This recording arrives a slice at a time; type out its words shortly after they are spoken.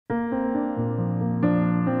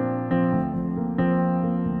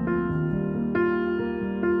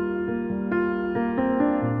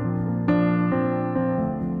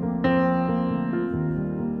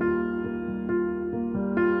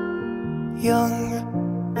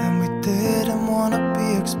young and we didn't want to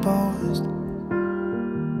be exposed.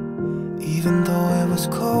 Even though it was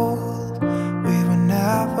cold, we were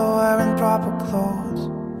never wearing proper clothes.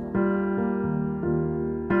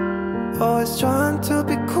 Always trying to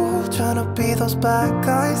be cool, trying to be those bad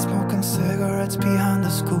guys, smoking cigarettes behind the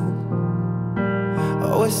school.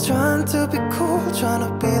 Always trying to be cool, trying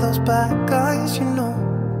to be those bad guys, you know.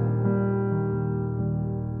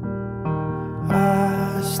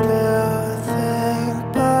 I still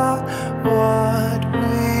think about what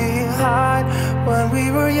we had when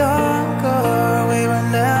we were younger. We were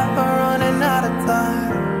never running out of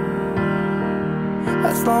time.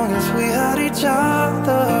 As long as we had each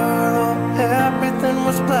other, oh, everything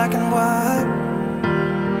was black and white.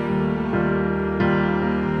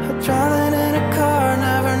 Driving in a car,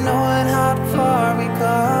 never knowing how far we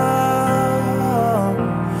go.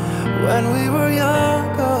 When we were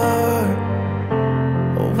younger,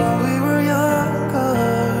 oh, when we were younger.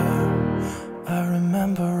 I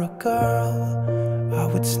remember a girl, I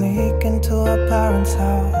would sneak into her parents'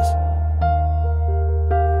 house.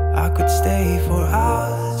 I could stay for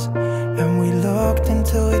hours, and we looked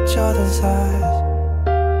into each other's eyes.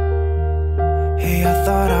 Hey, I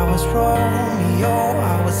thought I was Romeo,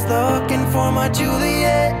 I was looking for my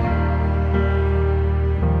Juliet.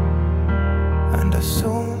 And as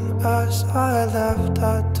soon as I left,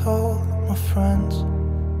 I told my friends.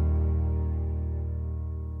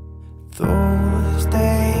 Those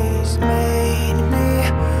days made me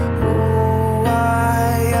who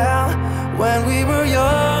I am. When we were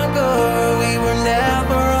younger, we were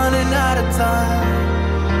never running out of time.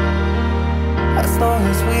 As long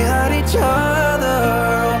as we had each other,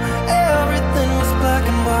 oh, everything was black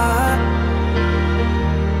and white.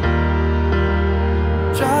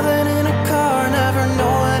 Driving in a car, never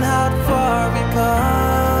knowing how far we go.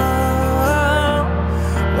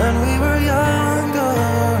 When we were younger,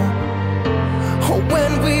 oh,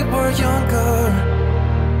 when we were younger.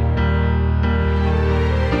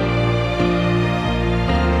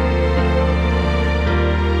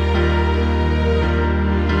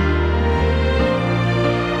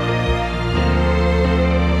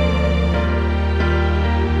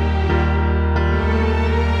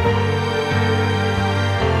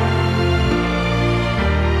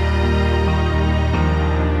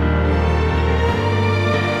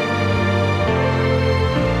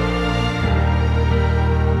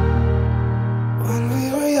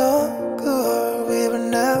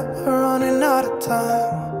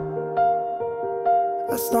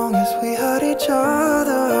 As long as we had each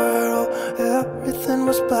other, oh, everything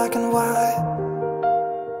was black and white.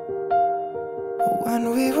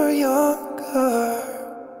 When we were younger.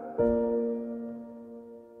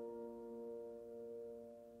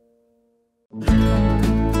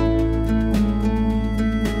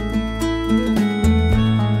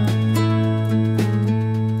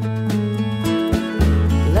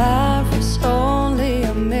 Life is only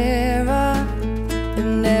a mirror,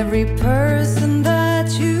 and every person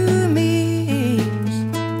that you meet.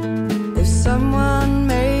 If someone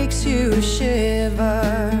makes you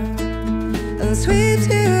shiver and sweeps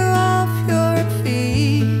you off your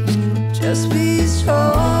feet, just be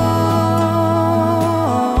strong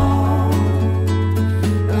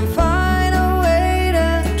and find a way to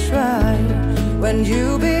try. When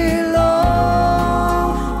you belong,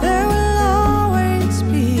 there will always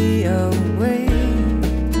be a way.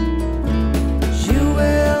 You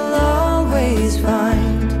will always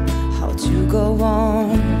find how to go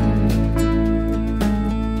on.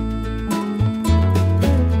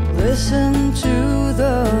 Listen to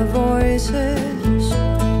the voices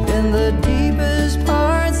in the deepest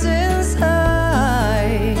parts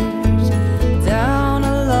inside. Down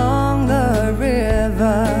along the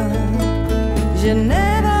river, you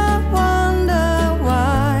never wonder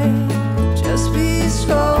why. Just be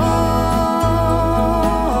strong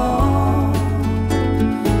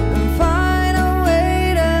and find a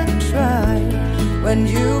way to try. When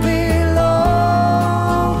you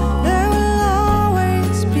belong, there will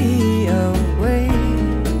always be a way.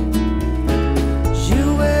 You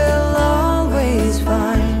will always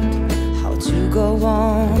find how to go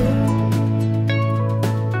on.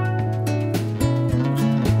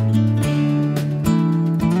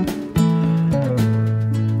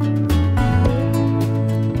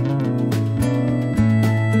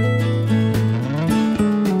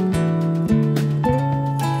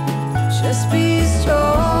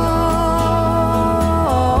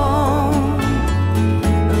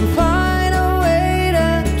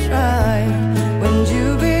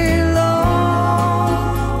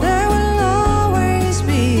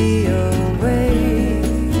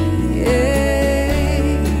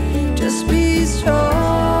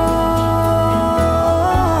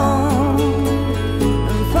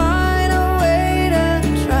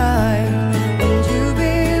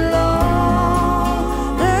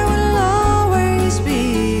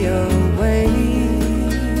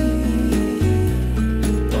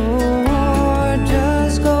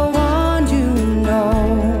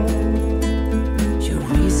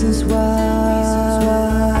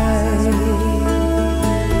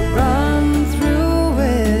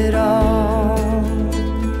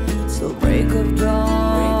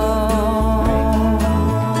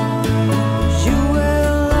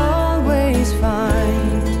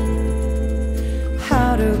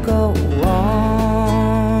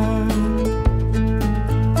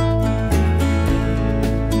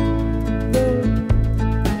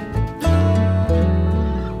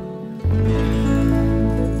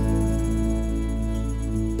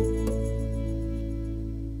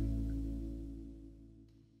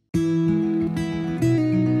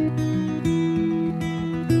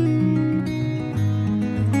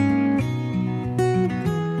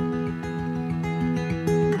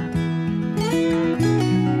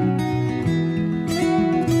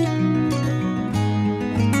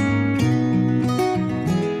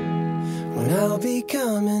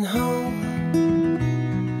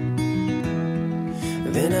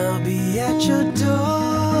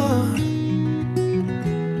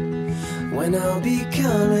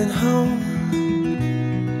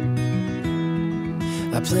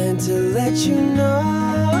 I plan to let you know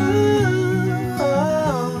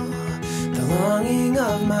the longing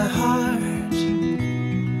of my heart,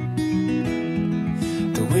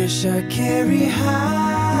 the wish I carry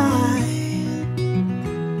high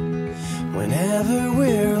whenever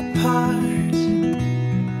we're apart.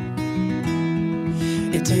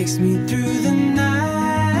 It takes me through the night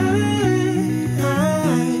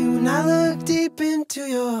when I look deep into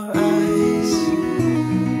your eyes.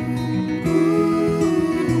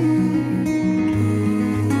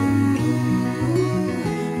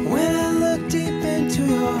 When I look deep into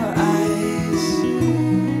your eyes.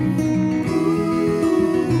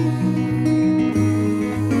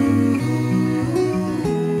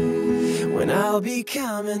 When I'll be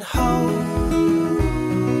coming home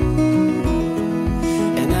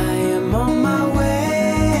and I am on my way.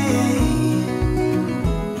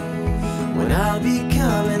 When I'll be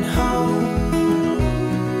coming home,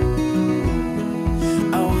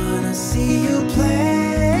 I wanna see you play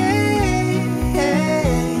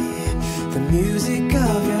the music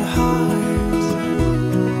of your heart.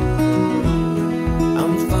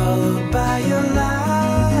 I'm followed by your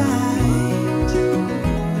light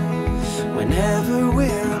whenever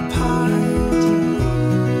we're apart.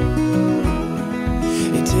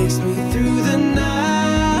 It takes me through the night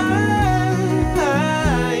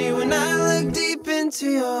when I look deep into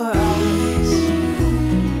your eyes.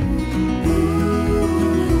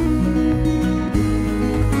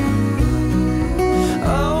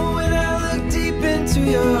 Oh, when I look deep into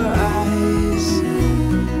your eyes.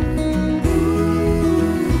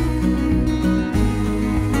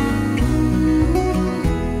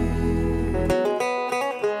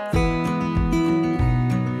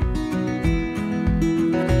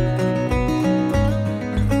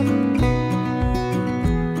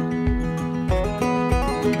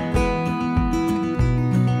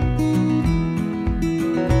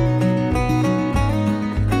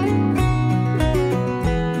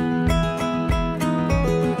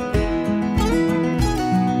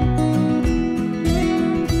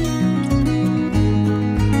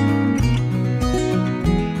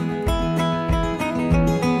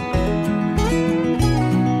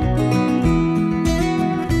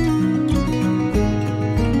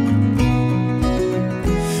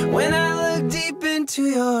 When I look deep into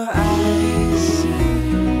your eyes.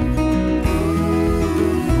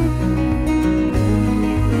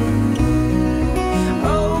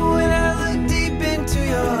 Oh, when I look deep into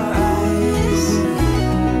your eyes.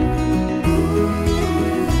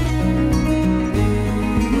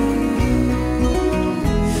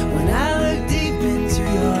 When I look deep into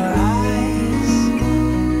your eyes.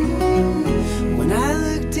 When I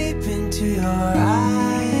look deep into your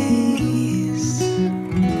eyes.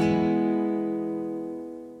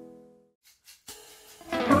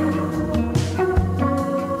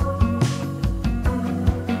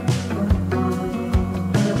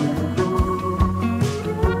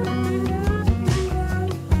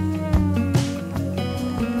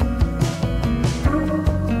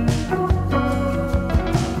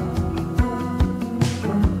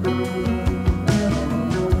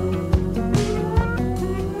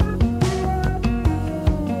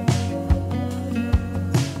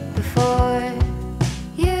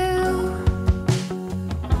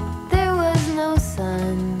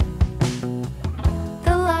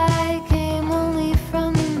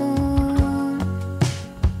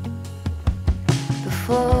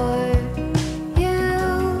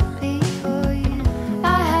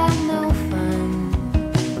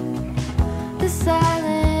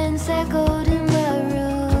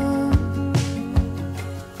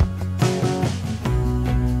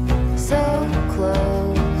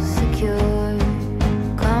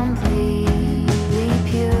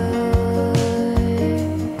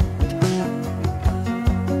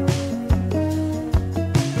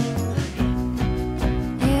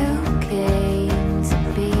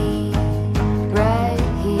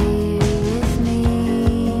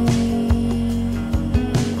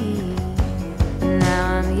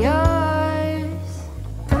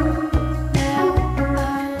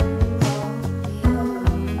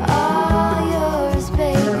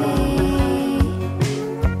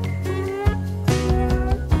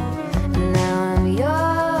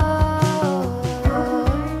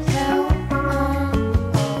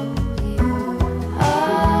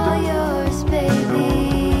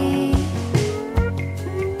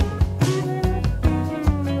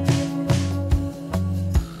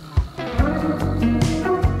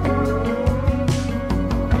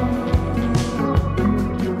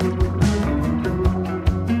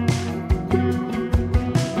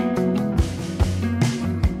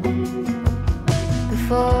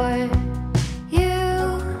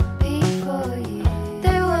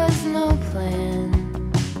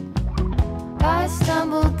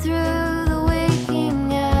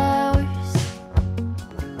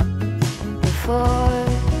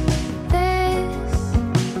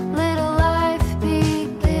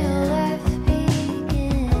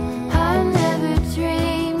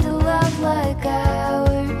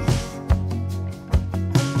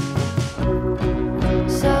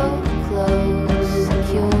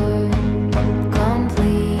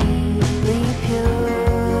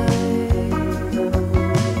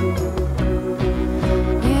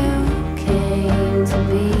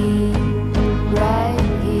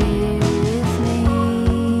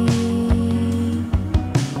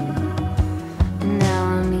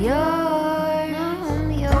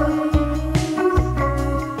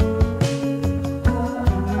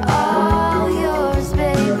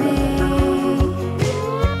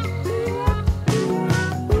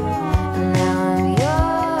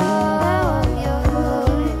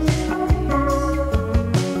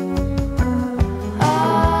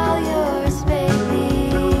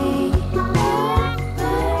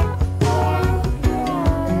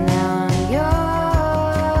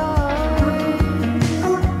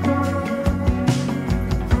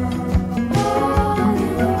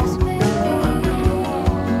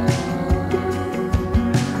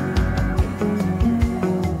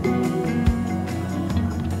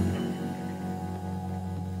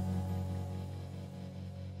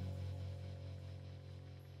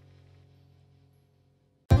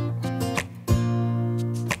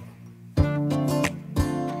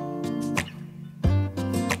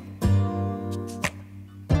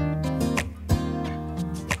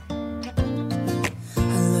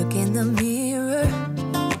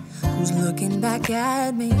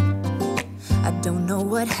 at me. I don't know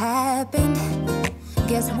what happened.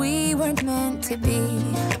 Guess we weren't meant to be.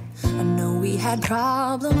 I know we had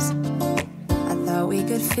problems. I thought we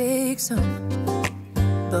could fix them,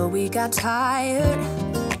 but we got tired.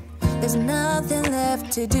 There's nothing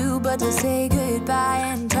left to do but to say goodbye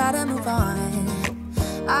and try to move on.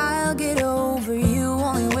 I'll get over you,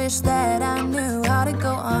 only wish that I knew how to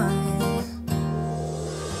go on.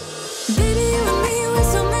 Baby, you and me,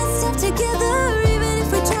 we're so messed up together. Even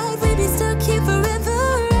if we tried, we'd be stuck here forever.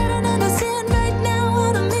 I don't understand right now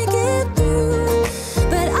how to make it through,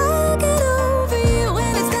 but I'll get over you,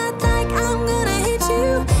 and it's not like I'm gonna hate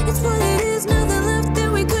you. It's what it is, nothing left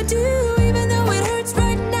that we could do. Even though it hurts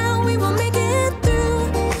right now, we will make it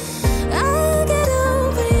through. I'll get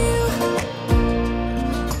over you.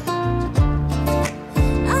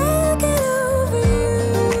 I'll get over you.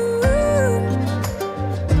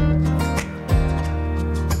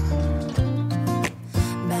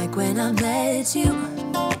 Back when I met you,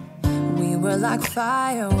 we were like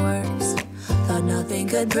fireworks. Thought nothing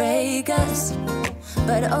could break us,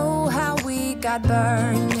 but oh how we got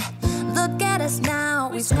burned. Look at us now,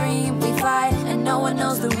 we scream, we fight, and no one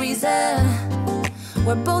knows the reason.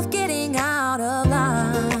 We're both getting out of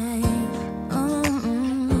line.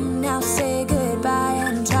 Now say goodbye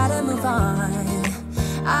and try to move on.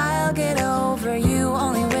 I'll get over you,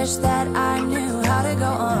 only wish that I knew how to go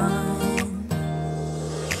on.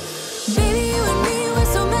 Baby, you and me,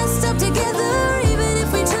 we're so messed up together. Even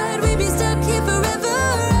if we tried, we'd be stuck here forever.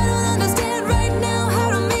 I don't understand right now how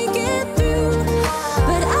to make it through,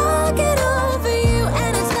 but I'll get over you,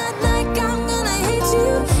 and it's not like I'm gonna hate you.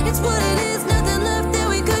 It's what it is, nothing left that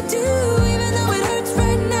we could do. Even though it hurts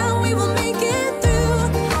right now, we will make it through.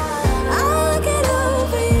 I'll get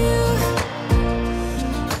over you.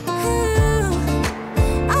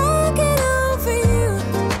 I'll get over you.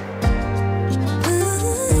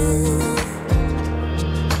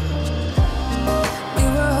 We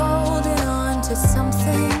were holding on to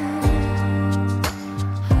something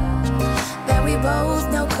that we both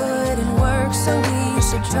know couldn't work, so we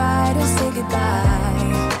should try to say goodbye.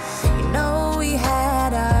 You know we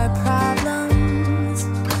had our problems,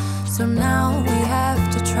 so now we have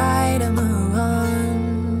to try to move on.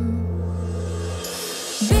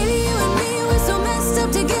 Baby, you and me, we're so messed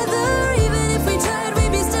up together. Even if we tried,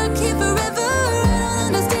 we'd be stuck here forever. I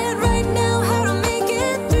don't understand right now how to make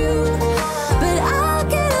it through, but I'll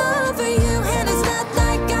get over you, and it's not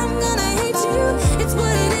like I'm gonna hate you. It's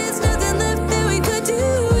what it is, nothing left that we could do.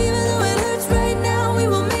 Even though it hurts right now, we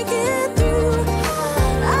will make it through.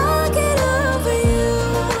 I'll get over you.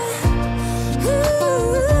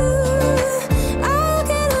 I'll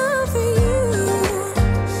get over you.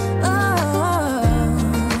 Oh,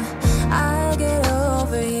 I'll get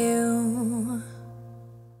over you.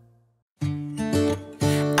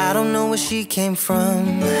 I don't know where she came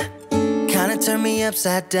from. Kinda turned me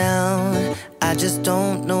upside down. I just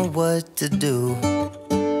don't know what to do.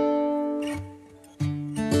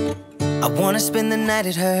 I wanna spend the night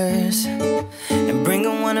at hers and bring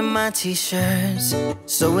her one of my t-shirts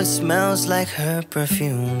so it smells like her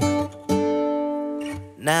perfume.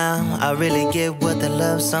 Now I really get what the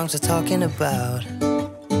love songs are talking about,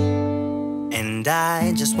 and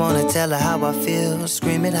I just wanna tell her how I feel,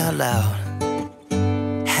 scream it out loud.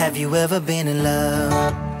 Have you ever been in love?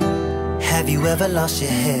 Have you ever lost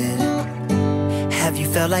your head? Have you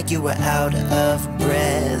felt like you were out of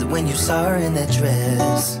breath when you saw her in that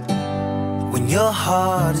dress? When your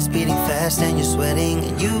heart is beating fast and you're sweating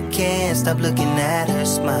and you can't stop looking at her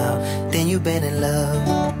smile, then you've been in love.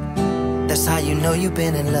 That's how you know you've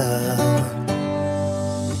been in love.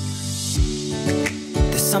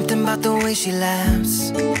 There's something about the way she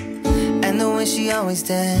laughs and the way she always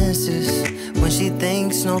dances when she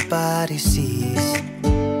thinks nobody sees.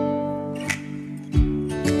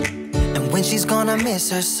 And when she's gone, I miss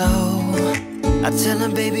her so. I tell her,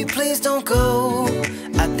 baby, please don't go.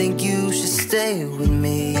 I think you should stay with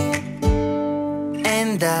me.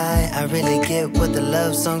 And I really get what the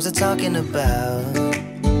love songs are talking about.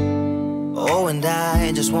 Oh, and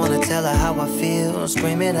I just wanna tell her how I feel,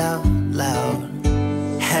 scream it out loud.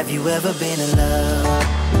 Have you ever been in love?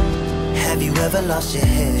 Have you ever lost your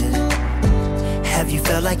head? Have you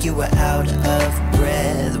felt like you were out of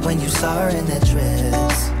breath when you saw her in that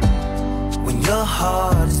dress? When your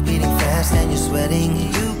heart is beating fast and you're sweating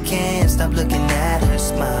and you can't stop looking at her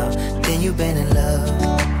smile, then you've been in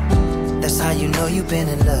love. That's how you know you've been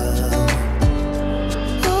in love.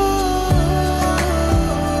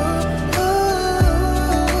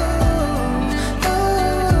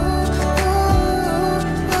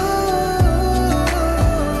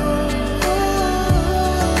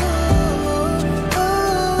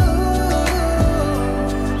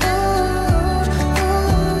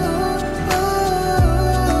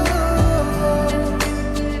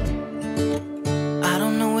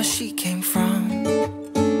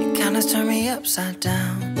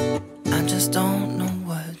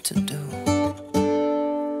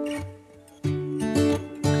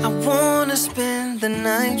 wanna spend the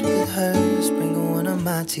night with her. Sprinkle one of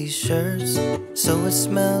my t-shirts so it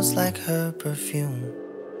smells like her perfume.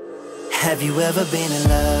 Have you ever been in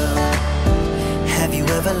love? Have you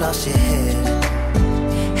ever lost your head?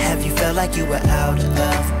 Have you felt like you were out of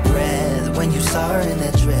breath when you saw her in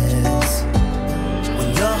that dress?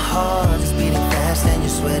 When your heart is beating fast and you're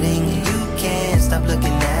sweating and you can't stop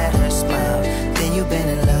looking at her smile, then you've been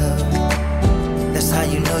in love. That's how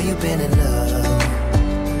you know you've been in love.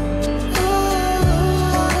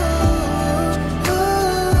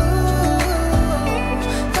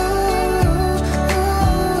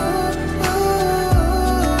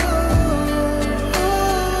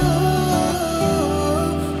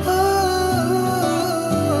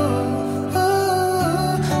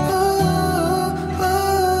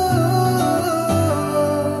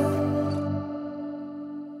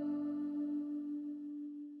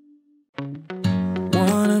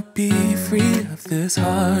 This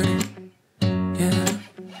heart, yeah.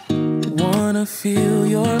 Wanna feel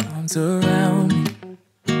your arms around me.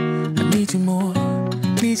 I need you more,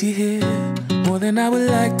 need you here, more than I would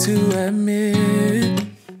like to admit.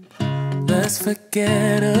 Let's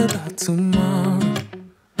forget about tomorrow,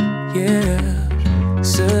 yeah.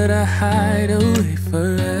 Should I hide away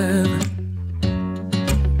forever?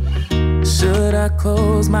 Should I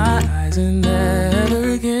close my eyes and never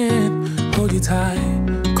again hold you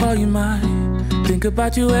tight, call you mine? Think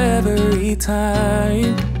about you every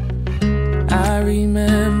time. I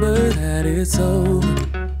remember that it's over,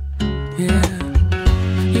 yeah.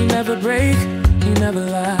 You never break, you never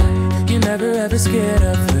lie, you never ever scared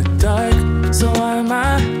of the dark. So why am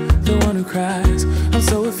I the one who cries? I'm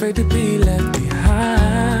so afraid to be left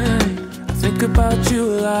behind. I think about you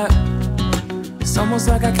a lot. It's almost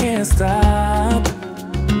like I can't stop,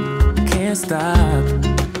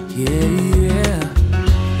 yeah, yeah.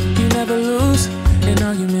 You never lose an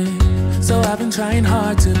argument, so I've been trying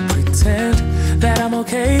hard to pretend that I'm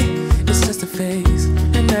okay. It's just a phase,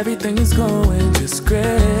 and everything is going just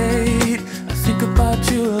great. I think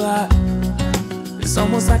about you a lot. It's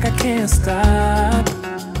almost like I can't stop,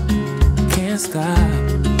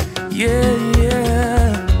 yeah,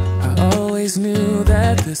 yeah. I always knew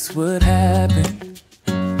that this would happen,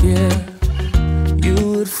 yeah. You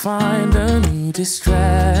would find a new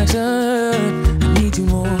distraction. I need you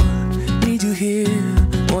more, need you here,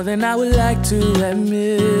 more than I would like to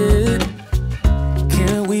admit.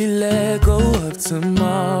 Can we let go of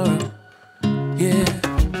tomorrow? Yeah.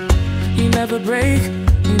 You never break,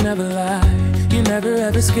 you never lie, you never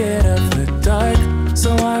ever scared of the dark.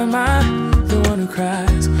 So why am I the one who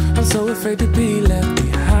cries? I'm so afraid to be left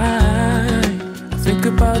behind. I think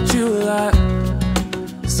about you a lot.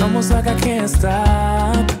 It's almost like I can't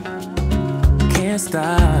stop,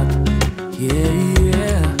 yeah,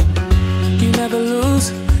 yeah. You never lose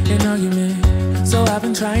an argument, so I've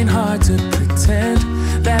been trying hard to pretend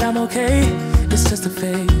that I'm okay. It's just a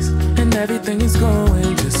phase, and everything is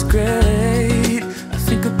going just great. I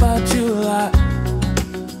think about you a lot.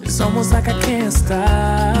 It's almost like I can't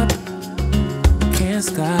stop,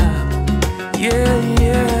 yeah,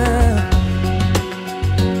 yeah.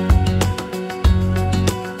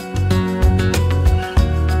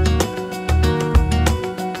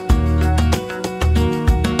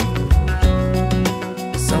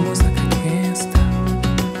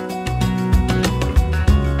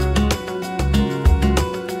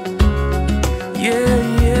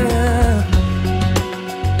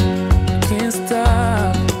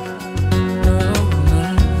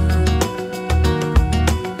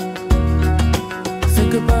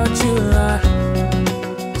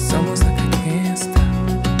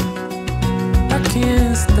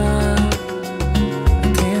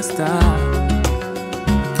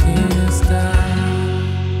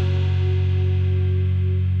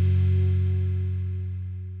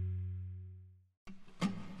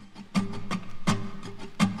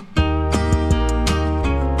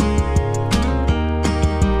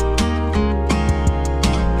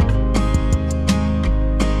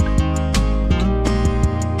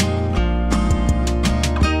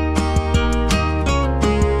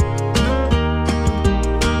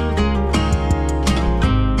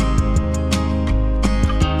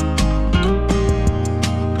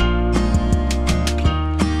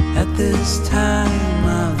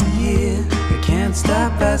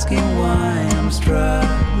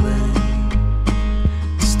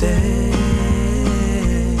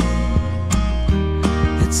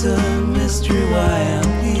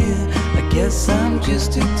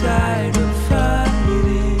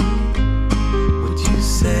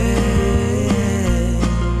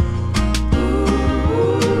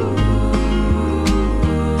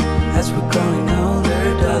 As we're growing older,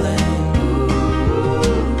 darling,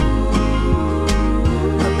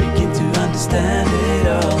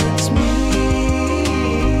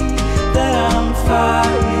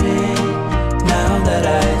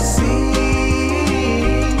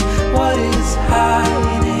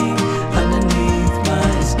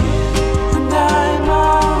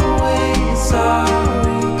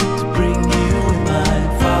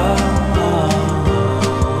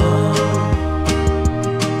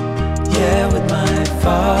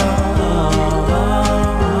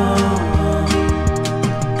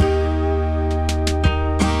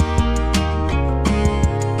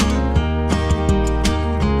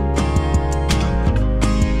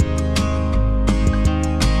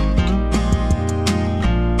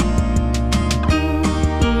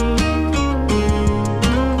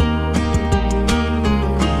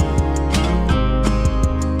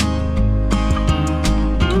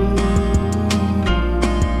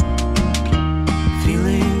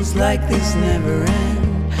 like this never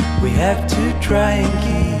end. We have to try and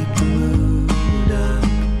keep the mood up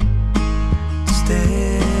to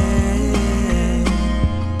stay.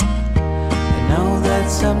 I know that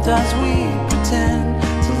sometimes we pretend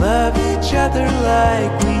to love each other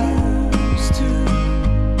like we used to,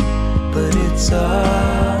 but it's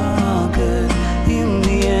all good in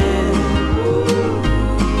the end.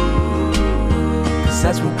 'Cause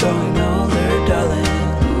as we're growing older, darling,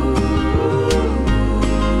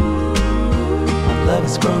 our love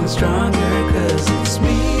is growing stronger. 'Cause it's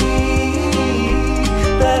me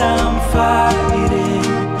that I'm fighting,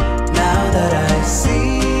 now that I see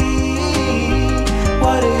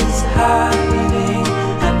what is hiding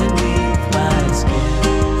underneath my skin.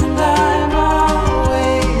 And I'm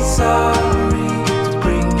always sorry to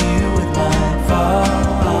bring you with my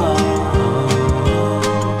fault.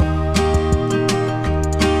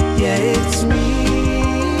 Yeah, it's me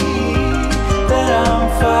that I'm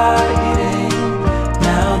fighting,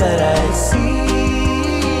 now that I see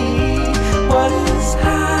what is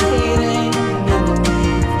hiding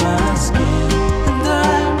underneath my skin. And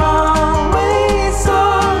I'm always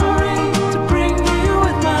sorry to bring you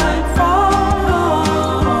with my fault.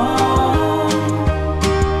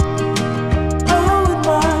 Oh, with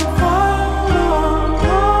my fault.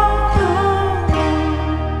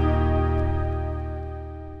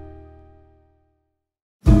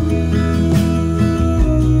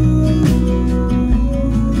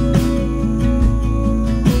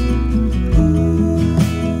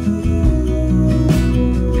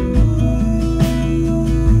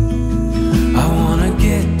 I wanna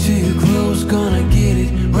get too close, gonna get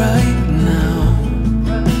it right now.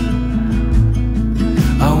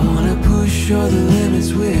 I wanna push all the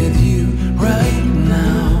limits with you right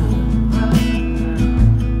now.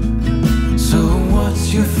 So what's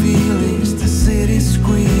your feelings? The city's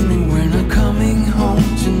screaming, we're not coming home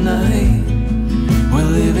tonight.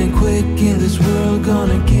 We're living quick in this world,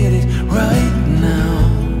 gonna get it right now.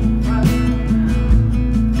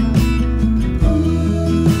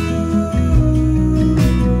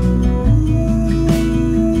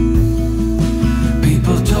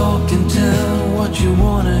 People talk and tell what you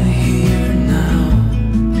wanna hear now,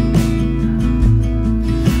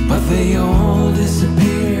 but they all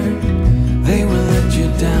disappear, they will let you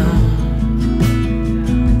down.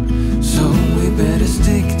 So we better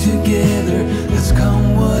stick together, let's come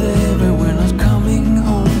whatever, we're not coming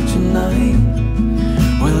home tonight.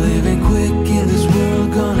 We're living quick in this world,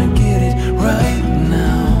 gonna get it right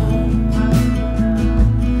now.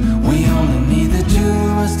 We only need the two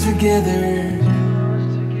of us together.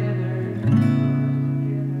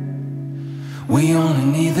 We only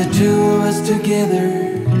need the two of us together.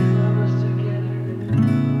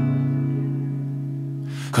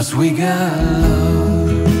 'Cause we got love.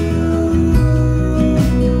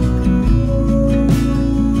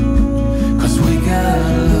 'Cause we got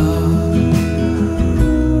love.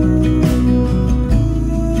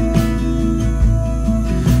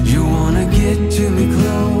 You wanna get to me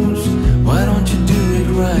close, why don't you do it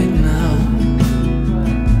right now?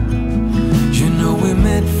 You know we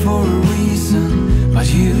met for a reason, but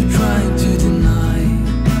you trying to deny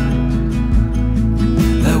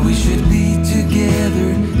that we should be together.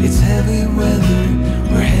 It's heavy weather,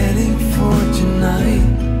 we're heading for tonight.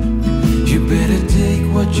 You better take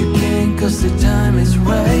what you can, 'cause the time is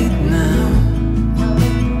right now.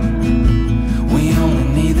 We only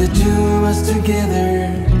need the two of us together.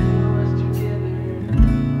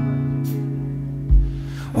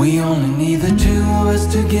 We only need the two of us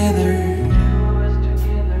together.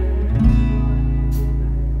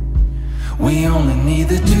 We only need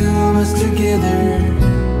the two of us together.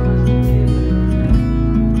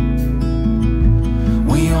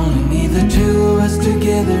 We only need the two of us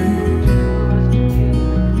together.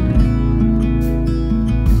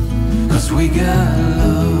 'Cause we got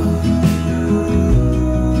love.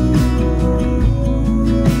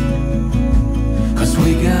 'Cause we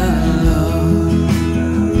got love.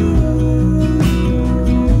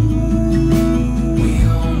 We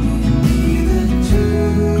only need the two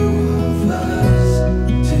of us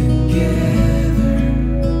together.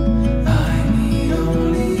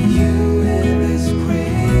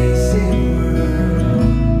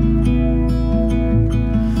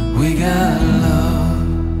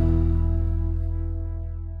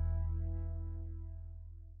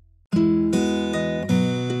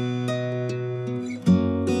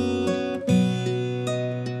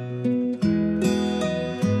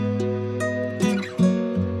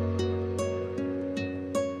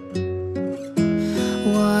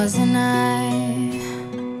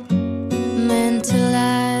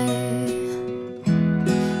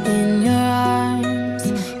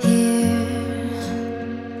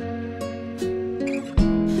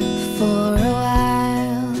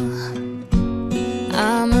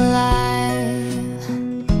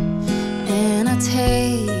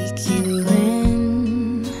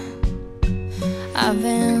 I've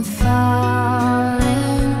been falling,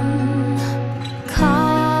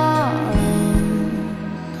 calling.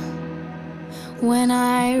 When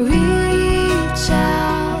I reach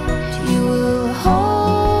out, you will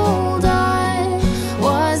hold on.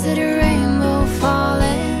 Was it a rainbow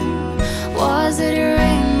falling? Was it a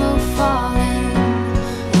rainbow falling?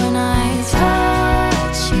 When I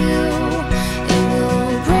touch you, it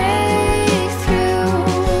will break through.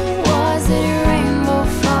 Was it a rainbow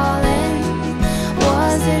falling?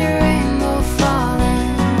 Was it a rainbow falling?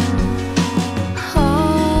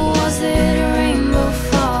 Oh, was it a rainbow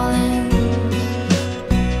falling?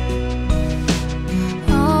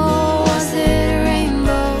 Oh, was it a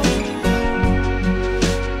rainbow?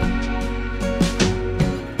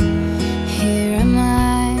 Here am I,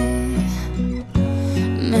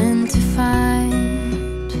 meant to find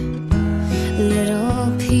a little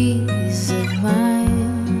peace of mind.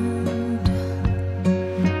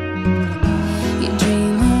 You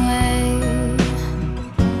dream away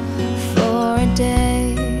for a day.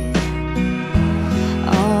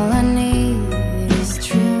 All I need is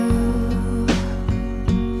true,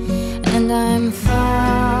 and I'm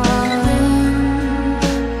falling,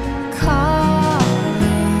 calling.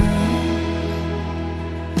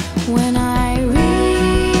 When I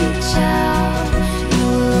reach out, you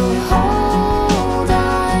will hold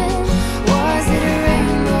on. Was it a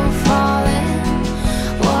rainbow falling?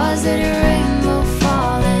 Was it a rainbow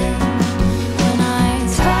falling? When I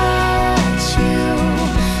touch you,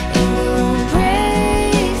 it will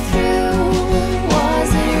break through. Was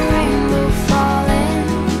it a rainbow falling?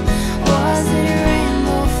 Was it a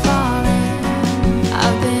rainbow falling?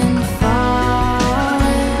 I've been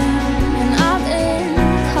falling and I've been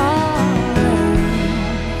calling.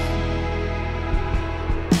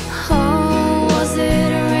 Oh, was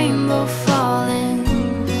it a rainbow falling?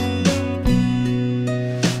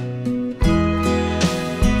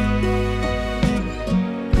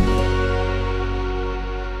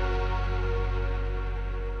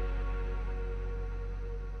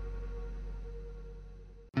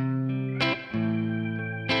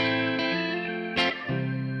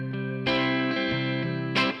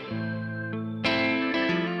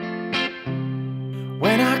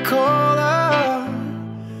 When I call her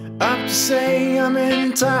up to say I'm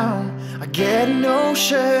in town, I get a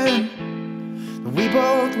notion that we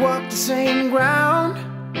both walk the same ground.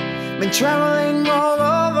 Been traveling all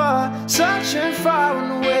over, searching far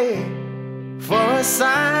and away for a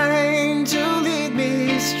sign to lead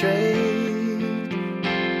me straight.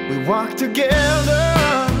 We walk together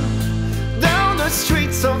down the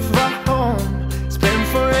streets of our home. It's been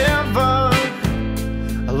forever,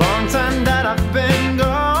 a long time that I've been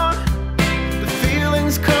gone. The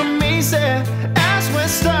feelings come easy as we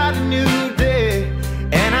start a new day,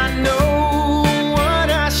 and I know what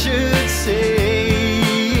I should say.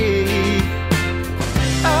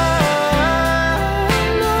 I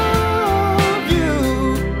love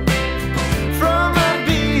you from my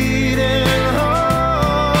beating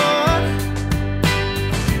heart.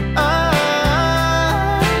 I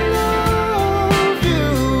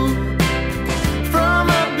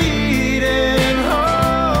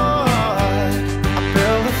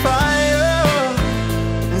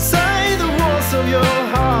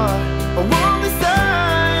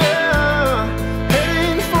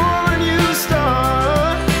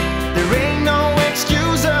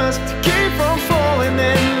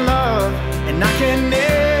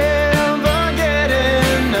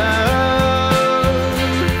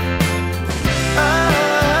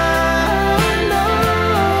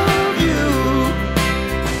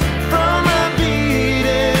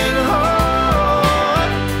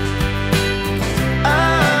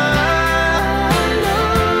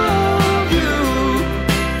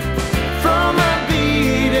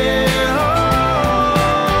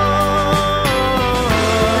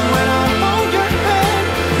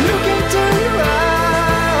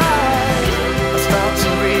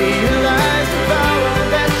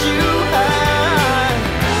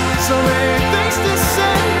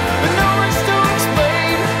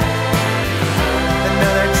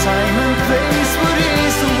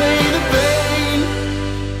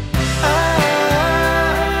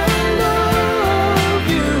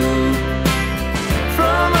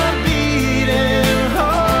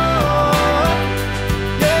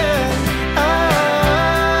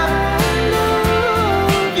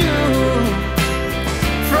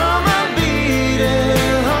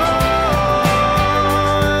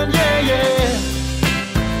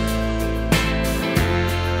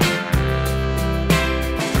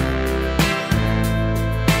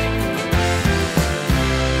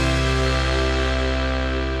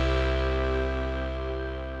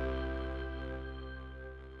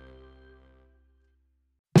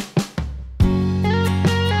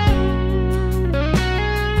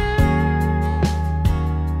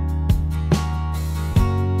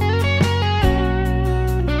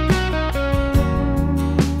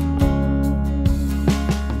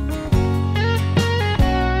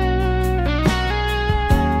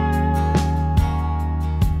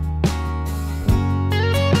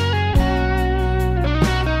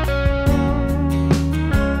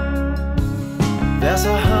There's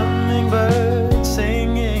a hummingbird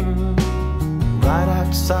singing right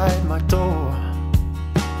outside my door.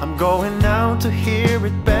 I'm going out to hear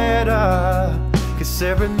it better, 'cause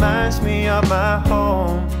it reminds me of my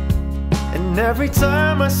home. And every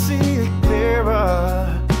time I see it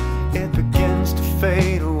clearer, it begins to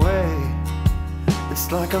fade away.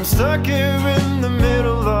 It's like I'm stuck here in the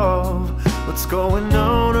middle of what's going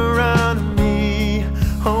on around me.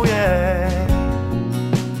 Oh yeah.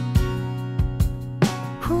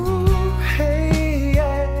 Ooh, hey,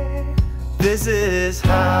 yeah. This is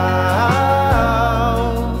how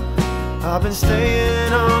I've been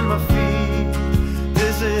staying on my feet.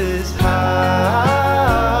 This is how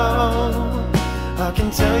I can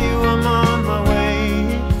tell you I'm on my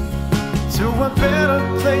way to a better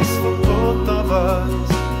place for both of us,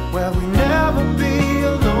 where we never be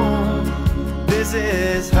alone. This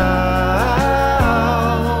is how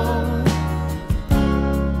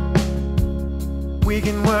we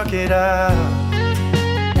can work it out.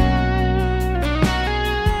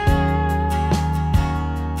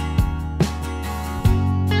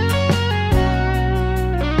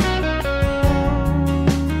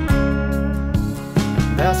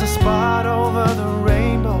 There's a spot over the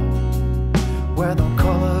rainbow where no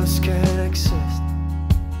colors can exist.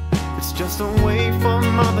 It's just a way for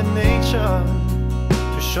Mother Nature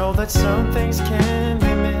to show that some things can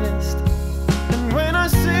be missed. And when I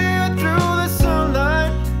see you through the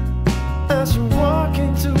sunlight as you're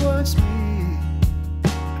walking towards me,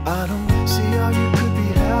 I don't see how you could be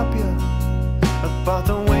happier about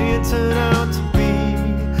the way it turned out to be.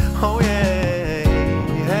 Oh yeah.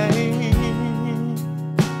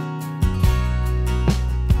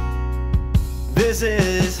 This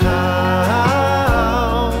is how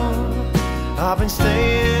I've been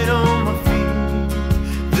staying on my feet.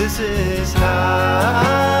 This is how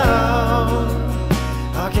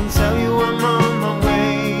I can tell you I'm on my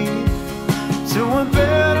way to a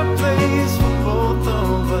better place for both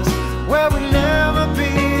of us, where we'll never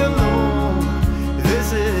be alone. This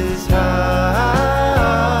is how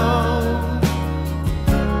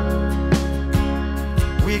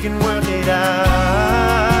we can work it out.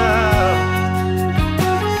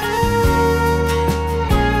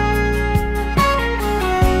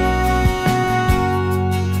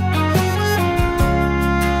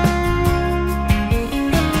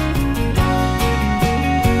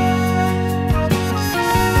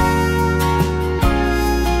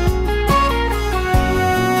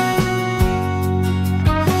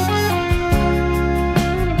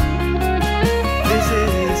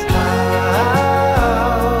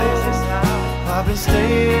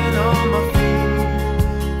 Staying on my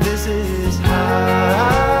feet. This is how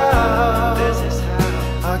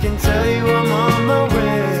I can tell you I'm on my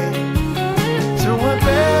way to a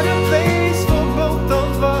better place for both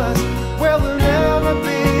of us, where we'll never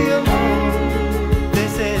be alone.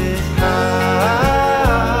 This is how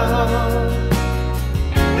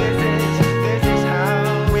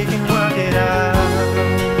we can work it out.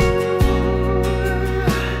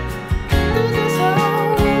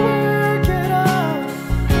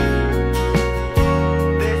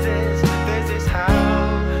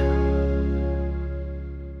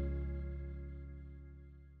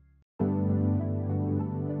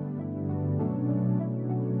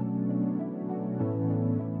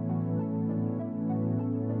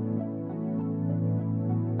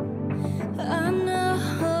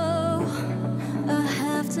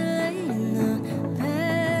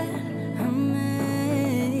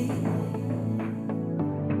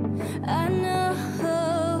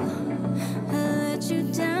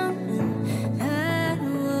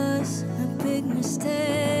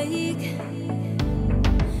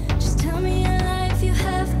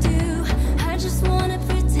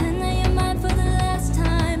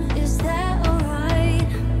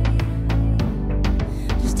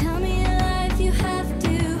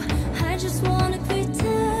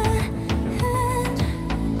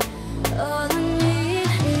 All I need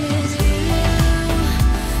is you.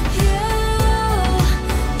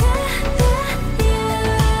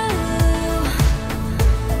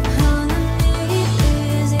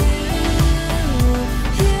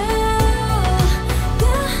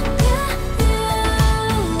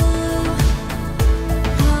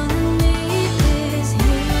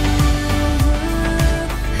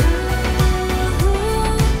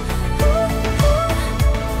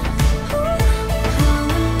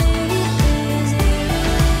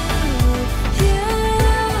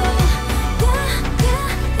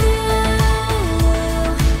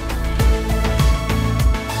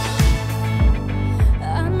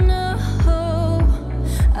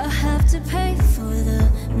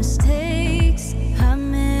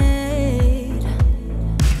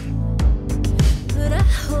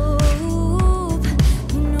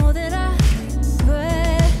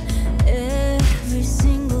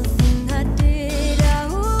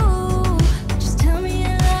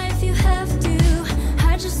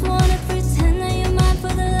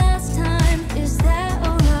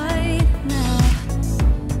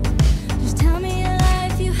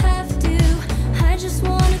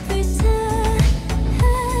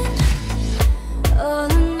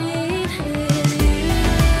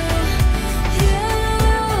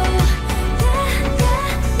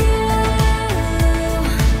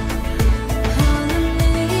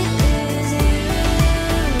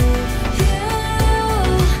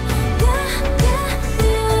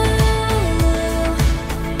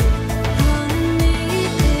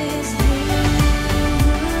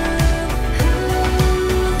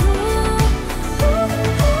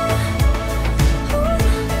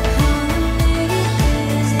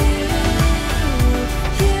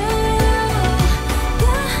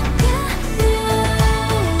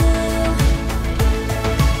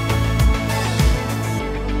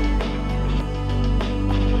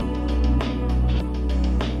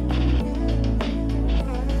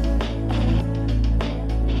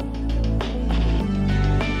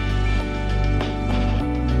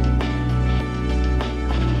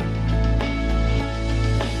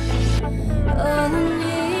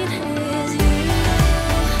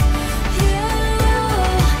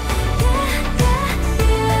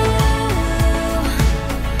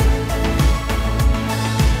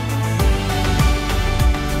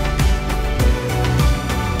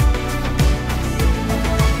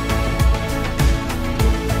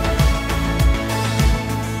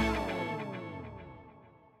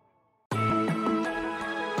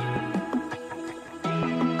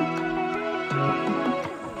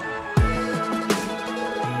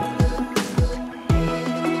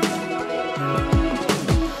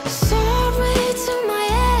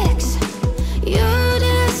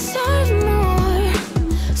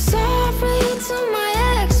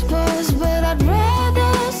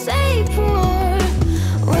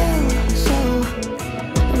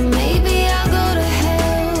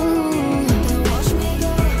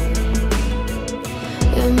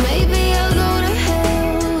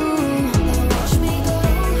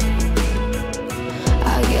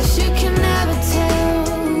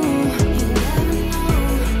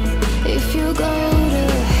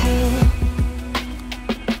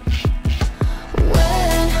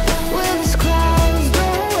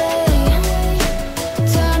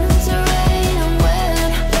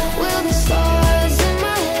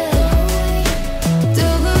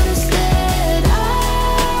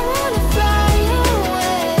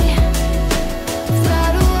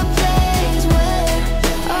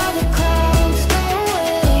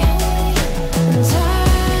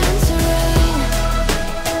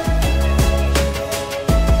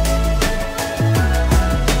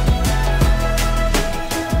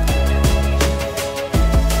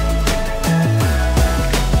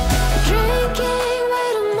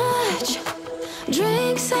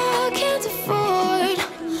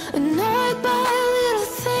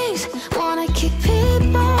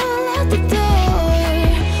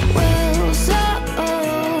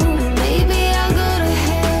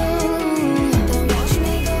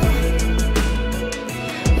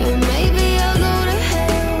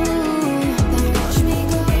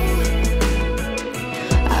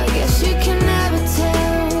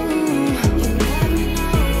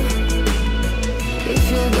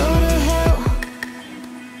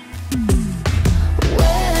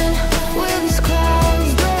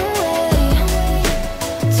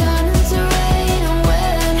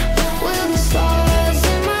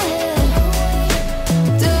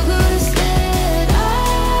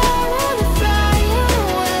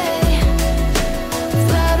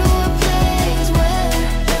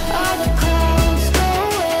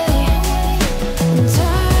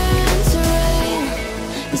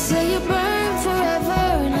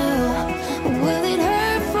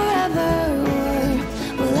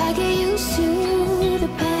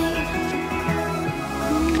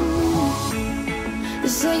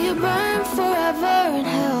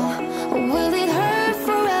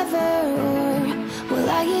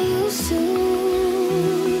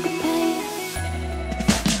 soothe the pain.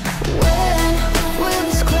 When will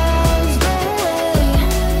these clouds go away,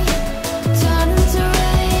 turn into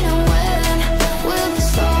rain? And when will the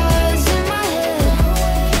stars in my head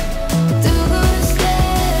do good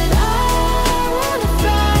instead? I wanna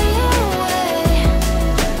fly away,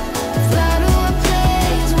 fly to a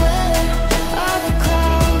place where all the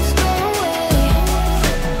clouds go away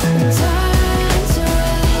and turn to rain.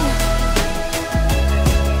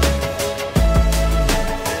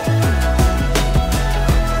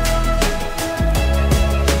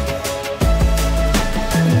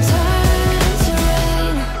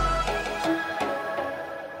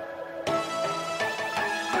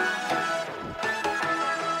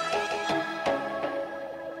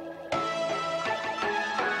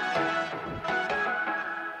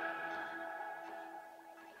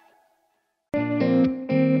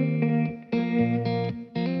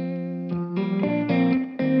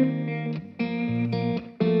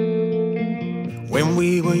 When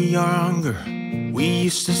we were younger, we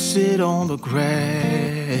used to sit on the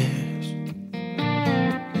grass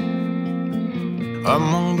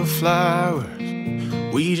among the flowers.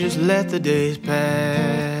 We just let the days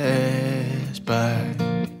pass by.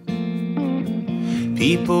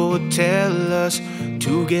 People would tell us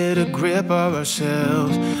to get a grip of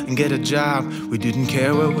ourselves and get a job. We didn't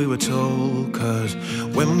care what we were told, 'cause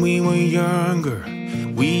when we were younger,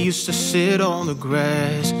 we used to sit on the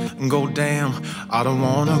grass and go, damn, I don't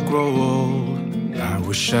wanna grow old. I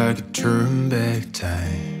wish I could turn back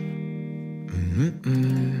time.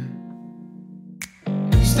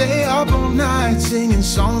 Stay up all night singing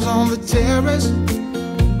songs on the terrace.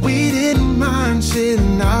 We didn't mind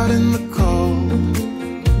sitting out in the cold.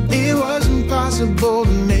 It wasn't possible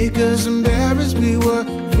to make us embarrassed. We were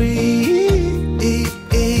free.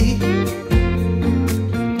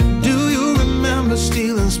 Do you remember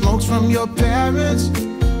stealing smokes from your parents?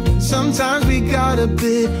 Sometimes we got a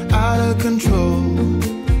bit out of control.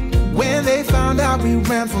 When they found out we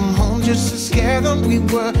ran from home just to scare them, we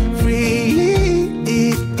were free.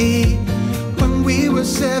 When we were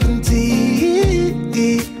 17.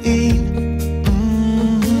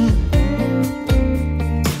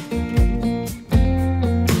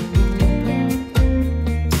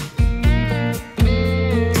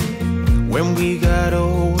 When we got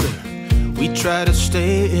older, we tried to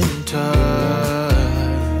stay in touch,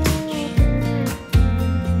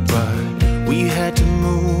 but we had to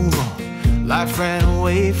move on. Life ran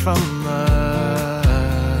away from us.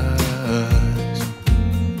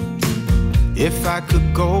 If I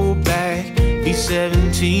could go back, be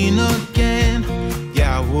 17 again,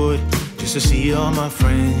 yeah, I would, just to see all my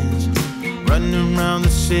friends running around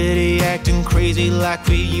the city, acting crazy like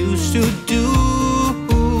we used to do.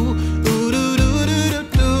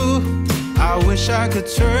 I wish I could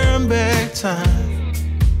turn back time.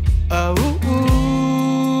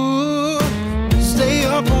 Stay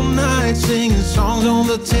up all night singing songs on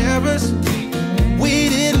the terrace. We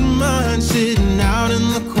didn't mind sitting out in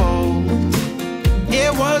the cold.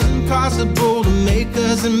 It wasn't possible to make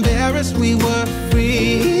us embarrassed. We were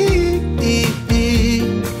free.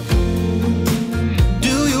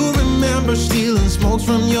 Do you remember stealing smokes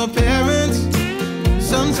from your parents?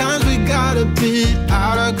 Sometimes we got a bit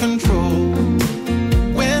out of control.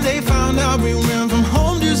 When they found out we ran from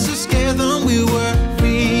home just to scare them, we were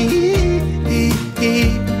free.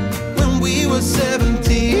 When we were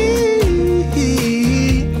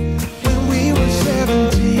 17. When we were 17.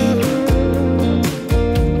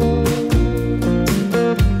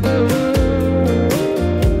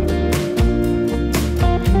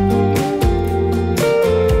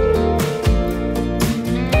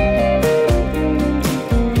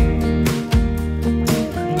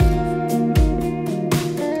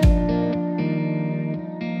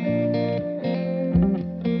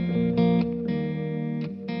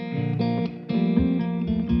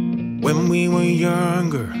 When we were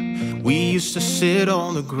younger, we used to sit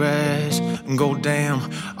on the grass and go, damn,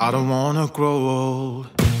 I don't wanna grow old.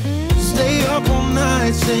 Stay up all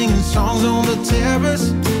night singing songs on the terrace.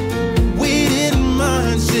 We didn't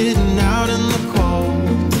mind sitting out in the cold.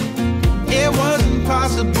 It wasn't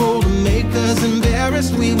possible to make us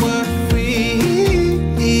embarrassed. We were free.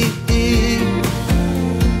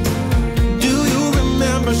 Do you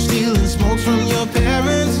remember stealing smokes from your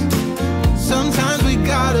parents? Sometimes we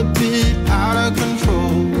got a bit out of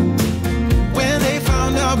control. When they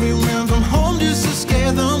found out we ran from home just to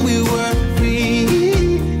scare them, we were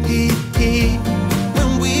free.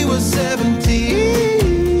 When we were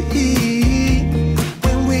 17.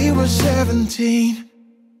 When we were 17.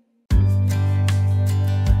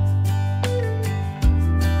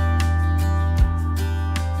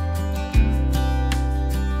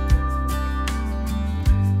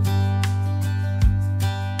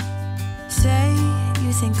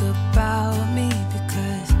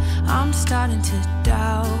 starting to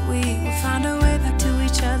doubt we will find our way back to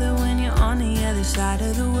each other when you're on the other side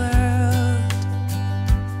of the world.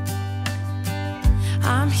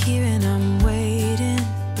 I'm here and I'm waiting,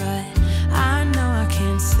 but I know I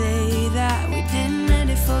can't say that we didn't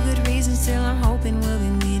end it for good reason. Still I'm hoping we'll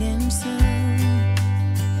be meeting soon.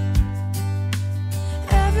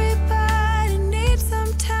 Everybody needs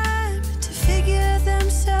some time to figure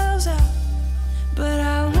themselves out, but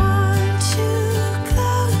I want you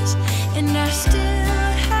close and I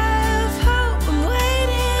still have hope. I'm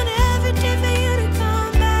waiting every day for you to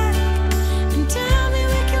come back and tell me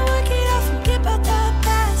we can work it out, forget about the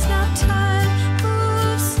past. Now time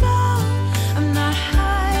moves slow, I'm not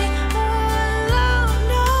high or low,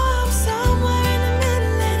 no, I'm somewhere in the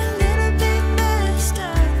middle and a little bit messed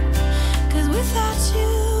up, 'cause without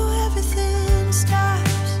you everything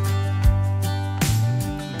stops.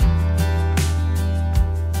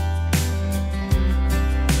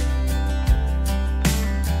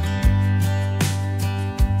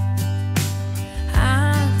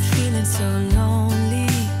 I'm feeling so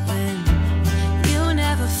lonely when you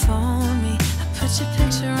never phone me. I put your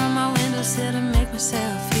picture on my windowsill to make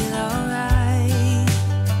myself feel alright,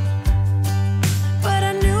 but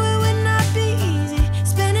I knew it would not be easy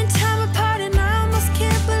spending time apart, and I almost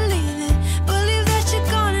can't believe it. Believe that you're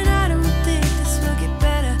gone, and I don't think this will get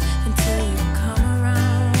better until you come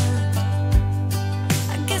around.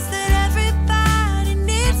 I guess that everybody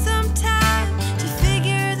needs some time to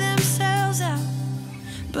figure themselves out,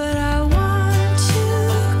 but I want you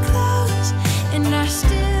close and I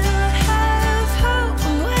still have hope.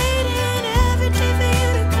 I'm waiting every day for you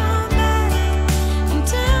to come back and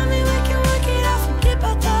tell me we can work it out, forget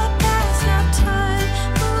about the past. Now time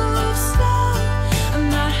moves slow, I'm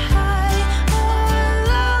not high or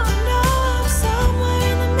low, no, I'm somewhere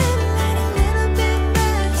in the middle and a little bit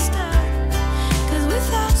messed up, 'cause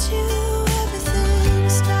without you everything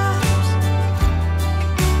stops.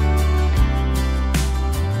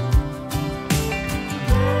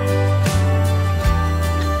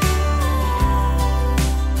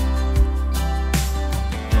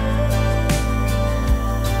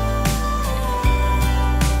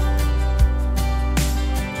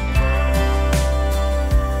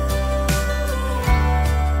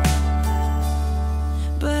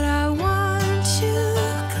 But I want you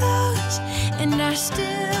close and I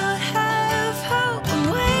still have hope. I'm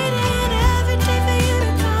waiting every day for you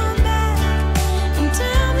to come back and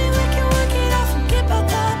tell me we can work it out, forget about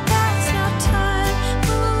the past. Now time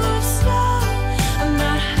moves slow, I'm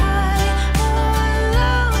not high or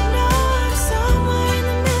low, no, I'm somewhere in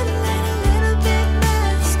the middle and a little bit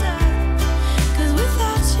messed up, 'cause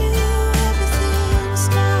without you everything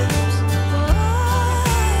stops.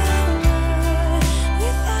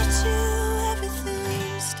 Without you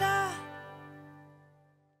everything stops.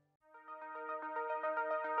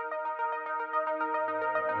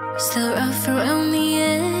 Still rough around the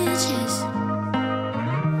edges,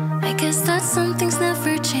 I guess that some things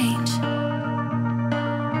never change.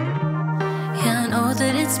 Yeah, I know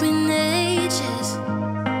that it's been ages,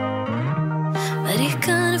 but it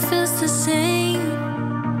kinda feels the same.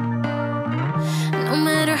 No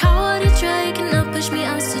matter how hard you try, you cannot push me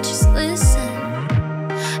out, so just listen.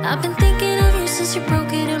 I've been thinking of you since you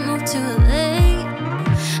broke it and moved to LA.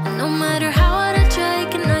 And no matter how hard I try, I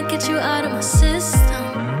cannot get you out of my system.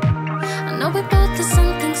 I know we both have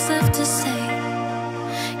some things left to say.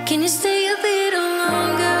 Can you stay a little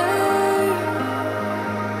longer?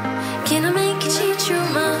 Can I make you change your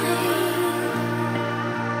mind?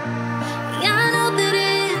 Yeah, I know that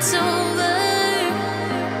it's over,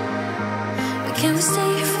 but can we stay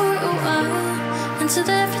here for a while until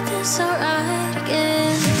everything's alright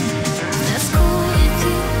again? That's cool with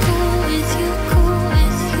you, cool with you, cool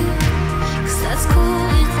with you, 'cause that's cool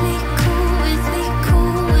with me, cool with me,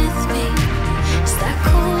 cool with me. Is that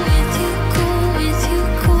cool with you, cool with you,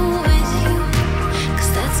 cool with you,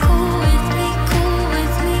 'cause that's cool with me, cool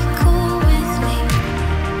with me, cool with me.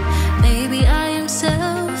 Maybe I am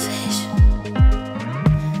selfish,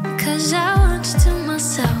 'cause I want you to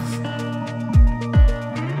myself.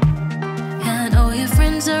 Yeah, I know your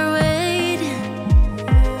friends are waiting,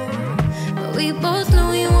 but we both know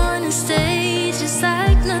you wanna stay, just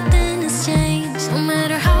like nothing has changed. No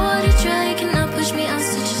matter how hard you try, you cannot push me out,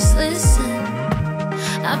 so just listen.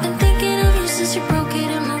 I've been thinking of you since you broke it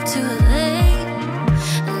and moved to LA.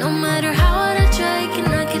 And no matter how hard I try, I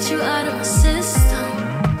cannot get you out of my system.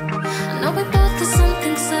 I know we both have some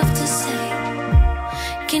things left to say.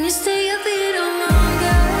 Can you stay a little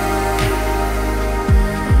longer?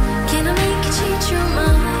 Can I make you change your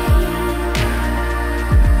mind?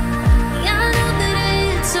 Yeah, I know that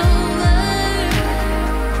it's over,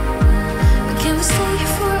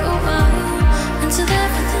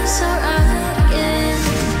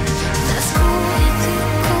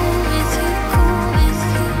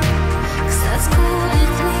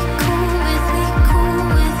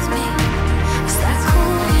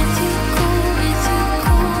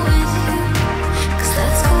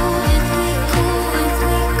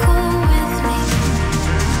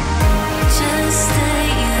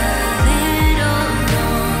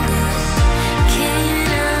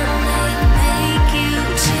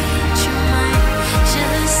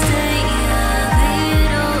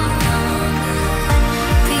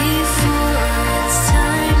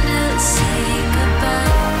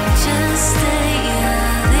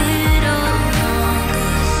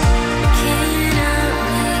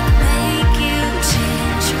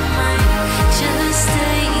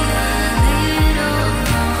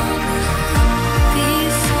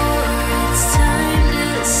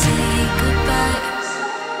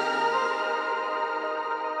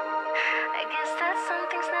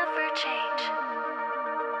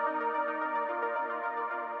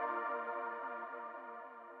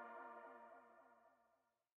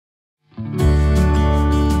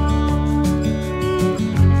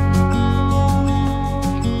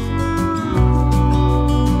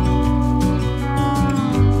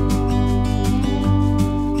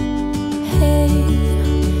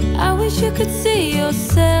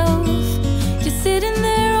 yourself. You're sitting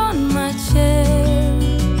there on my chair.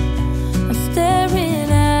 I'm staring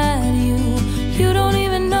at you. You don't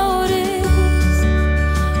even notice.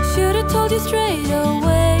 Should've told you straight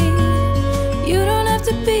away. You don't have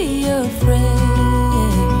to be afraid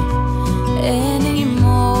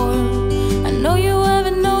anymore. I know you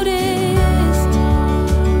haven't noticed.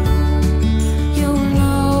 You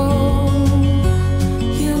know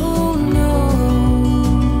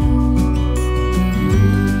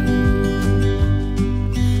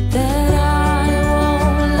that I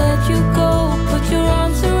won't let you go. Put your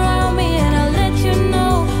arms around me and I'll let you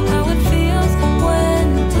know how it feels when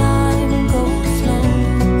time goes slow.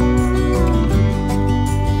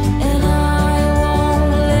 And I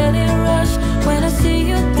won't let it rush when I see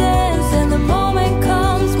you dance. And the moment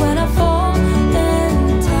comes when I fall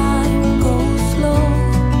and time goes slow.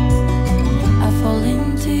 I fall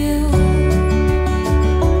into you.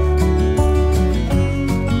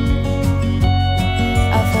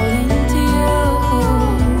 I fall into you.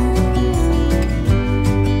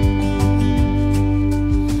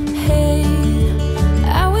 Hey,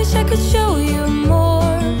 I wish I could show you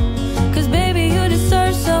more. 'Cause baby, you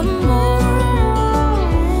deserve some more.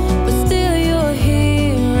 But still you're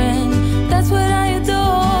here and that's what I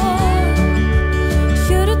adore.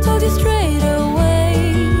 Should've told you straight away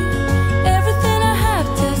everything I have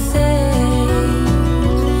to say.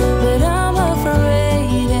 But I'm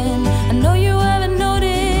afraid and I know you haven't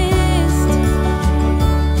noticed.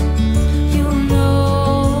 You know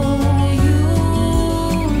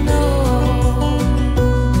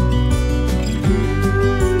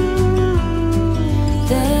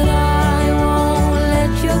that I won't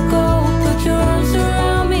let you go. Put your arms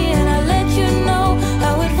around me and I'll let you know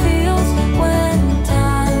how it feels when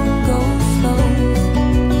time goes slow.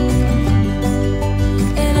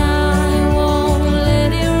 And I won't let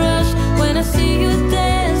it rush when I see you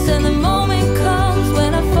dance. And the moment comes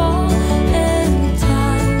when I fall and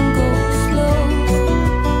time goes slow.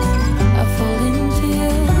 I fall into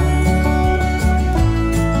you.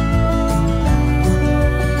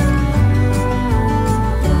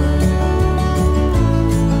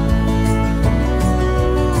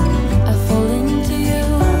 I fall into you.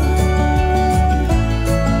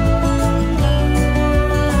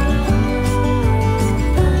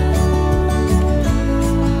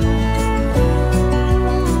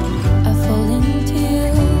 I fall into you.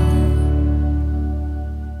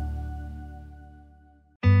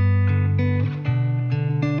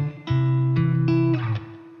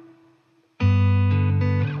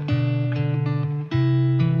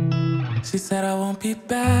 She said I won't be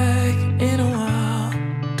back in a while.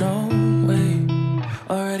 Don't wait.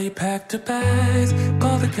 Already packed her bags,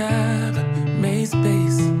 called the cab, made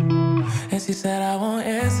space. And she said I won't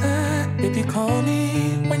answer if you call me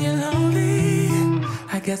when you're lonely.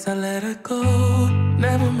 I guess I let her go.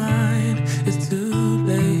 Never mind, it's too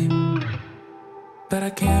late. But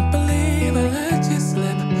I can't believe I let you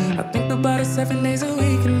slip. I think about it 7 days a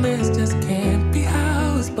week, and this just can't be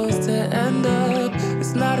how it's supposed to end up.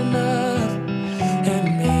 It's not enough. And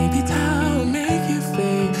maybe time will make you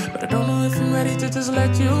fade, but I don't know if I'm ready to just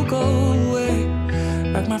let you go away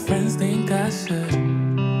like my friends think I should.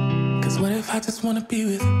 'Cause what if I just wanna be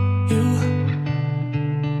with you?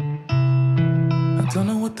 I don't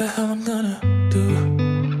know what the hell I'm gonna do.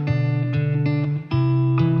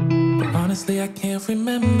 But honestly, I can't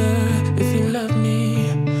remember if you love me,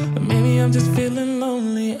 or maybe I'm just feeling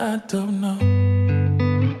lonely. I don't know.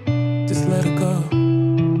 Just let her go.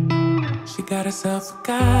 She got herself a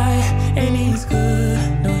guy, and he's good.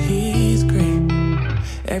 No, he's great.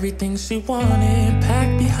 Everything she wanted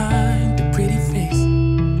packed behind the pretty face.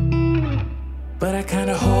 But I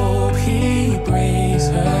kinda hope he breaks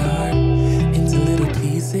her heart into little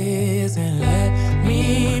pieces and let me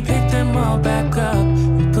pick them all back up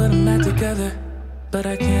and put them back together. But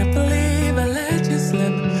I can't believe I let you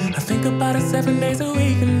slip. I think about it 7 days a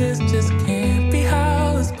week, and this just can't be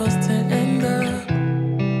how it's supposed to end up.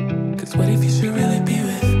 'Cause what if you should really be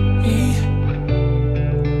with me?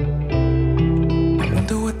 I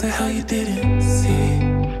wonder what the hell you didn't see.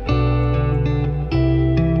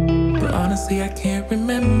 But honestly, I can't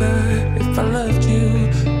remember if I loved you,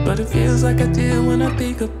 but it feels like I did when I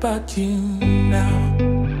think about you now.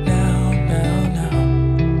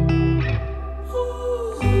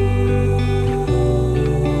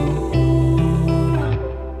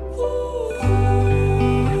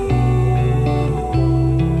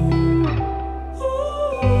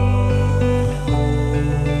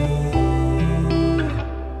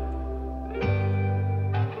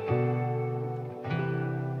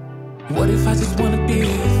 What if I just wanna be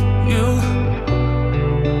with you?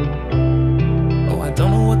 Oh, I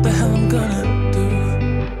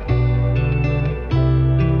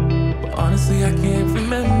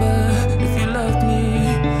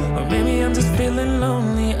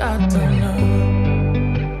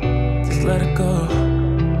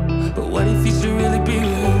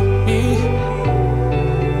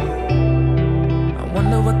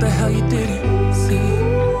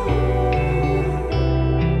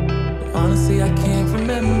Honestly, I can't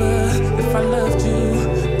remember if I loved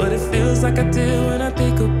you, but it feels like I do when I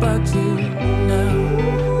think about you.